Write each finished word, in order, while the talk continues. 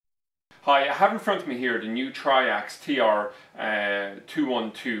Hi, I have in front of me here the new Triax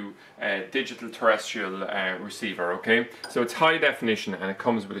TR212 digital terrestrial receiver, okay? So it's high definition and it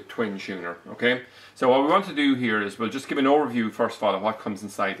comes with a twin tuner, okay? So what we want to do here is we'll just give an overview first of all of what comes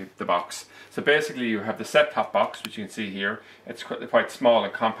inside the box. So basically you have the set-top box, which you can see here. It's quite small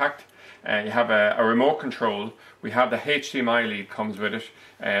and compact. You have a remote control. We have the HDMI lead comes with it,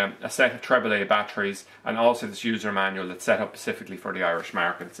 a set of AAA batteries, and also this user manual that's set up specifically for the Irish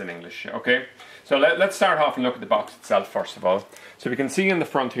market. It's in English. Okay, so let's start off and look at the box itself first of all. So we can see in the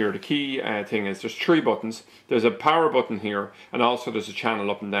front here the key thing is there's 3 buttons. There's a power button here, and also there's a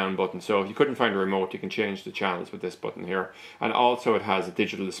channel up and down button. So if you couldn't find a remote, you can change the channels with this button here. And also it has a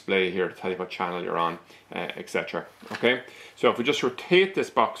digital display here to tell you what channel you're on, etc. Okay, so if we just rotate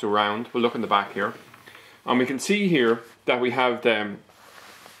this box around, we'll look in the back here. And we can see here that we have the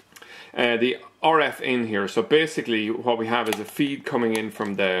RF in here. So basically what we have is a feed coming in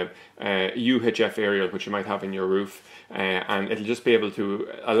from the UHF aerial, which you might have in your roof, and it'll just be able to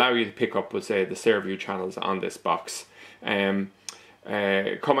allow you to pick up, we'll say, the Saorview channels on this box. Coming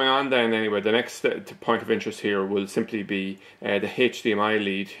on then anyway, the next point of interest here will simply be the HDMI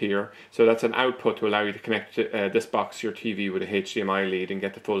lead here. So that's an output to allow you to connect this box to your TV with a HDMI lead and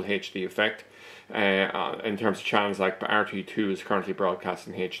get the full HD effect. In terms of channels like RT2 is currently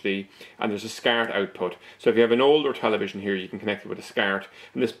broadcasting HD, and there's a SCART output. So if you have an older television here, you can connect it with a SCART,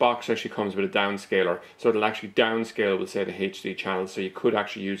 and this box actually comes with a downscaler, so it'll actually downscale, we'll say, the HD channels, so you could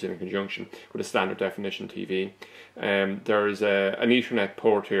actually use it in conjunction with a standard definition TV. There's an Ethernet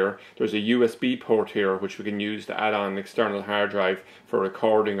port here, there's a USB port here which we can use to add on an external hard drive for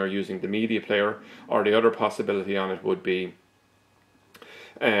recording or using the media player, or the other possibility on it would be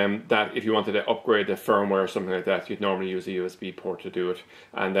that if you wanted to upgrade the firmware or something like that, you'd normally use a USB port to do it,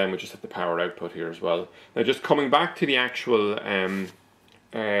 and then we just have the power output here as well. Now just coming back to the actual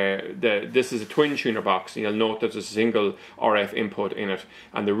this is a twin tuner box, and you'll note there's a single RF input in it,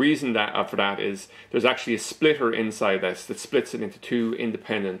 and the reason for that is there's actually a splitter inside this that splits it into 2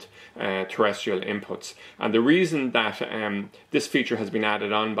 independent terrestrial inputs. And the reason that this feature has been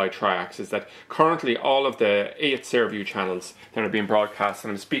added on by Triax is that currently all of the 8 Saorview channels that are being broadcast,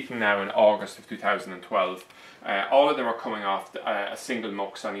 and I'm speaking now in August of 2012, all of them are coming off a single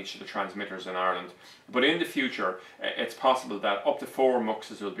MUX on each of the transmitters in Ireland. But in the future, it's possible that up to 4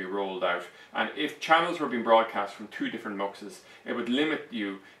 MUXs will be rolled out. And if channels were being broadcast from 2 different MUXs, it would limit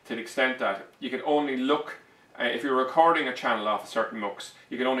you to the extent that you could only look, if you're recording a channel off a certain MUX,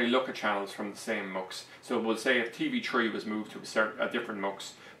 you can only look at channels from the same MUX. So we'll say if TV3 was moved to a different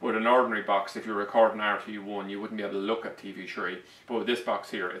MUX, with an ordinary box, if you're recording RT1, you wouldn't be able to look at TV3. But with this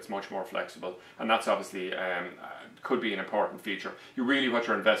box here, it's much more flexible, and that's obviously could be an important feature. What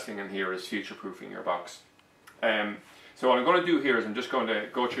you're investing in here is future-proofing your box. So what I'm going to do here is I'm just going to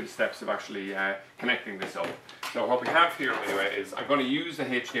go through the steps of actually connecting this up. So what we have here anyway is I'm going to use the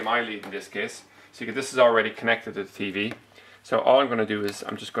HDMI lead in this case. So this is already connected to the TV. So all I'm going to do is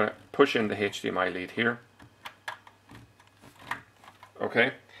I'm just going to push in the HDMI lead here.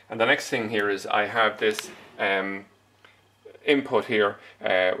 Okay. And the next thing here is I have this input here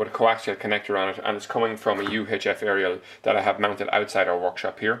with a coaxial connector on it, and it's coming from a UHF aerial that I have mounted outside our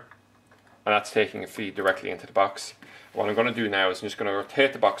workshop here, and that's taking a feed directly into the box. What I'm going to do now is I'm just going to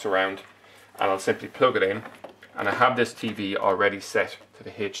rotate the box around, and I'll simply plug it in, and I have this TV already set to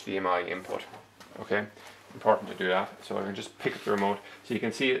the HDMI input. Okay, important to do that. So I can just pick up the remote, so you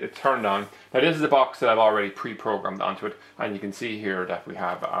can see it turned on. Now this is the box that I've already pre-programmed onto it, and you can see here that we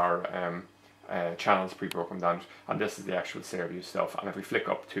have our channels pre-programmed on it, and this is the actual Saorview stuff. And if we flick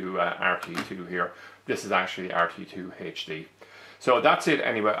up to RT2 here, this is actually RT2 HD. So that's it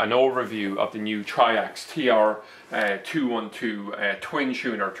anyway, an overview of the new Triax TR212 twin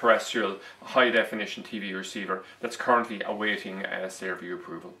tuner terrestrial high definition TV receiver that's currently awaiting Saorview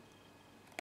approval.